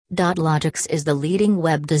Logix is the leading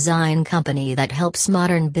web design company that helps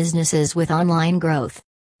modern businesses with online growth.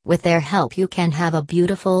 With their help, you can have a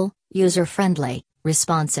beautiful, user-friendly,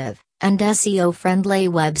 responsive, and SEO-friendly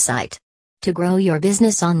website. To grow your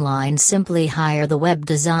business online, simply hire the web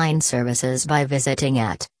design services by visiting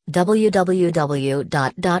at www.logix.com.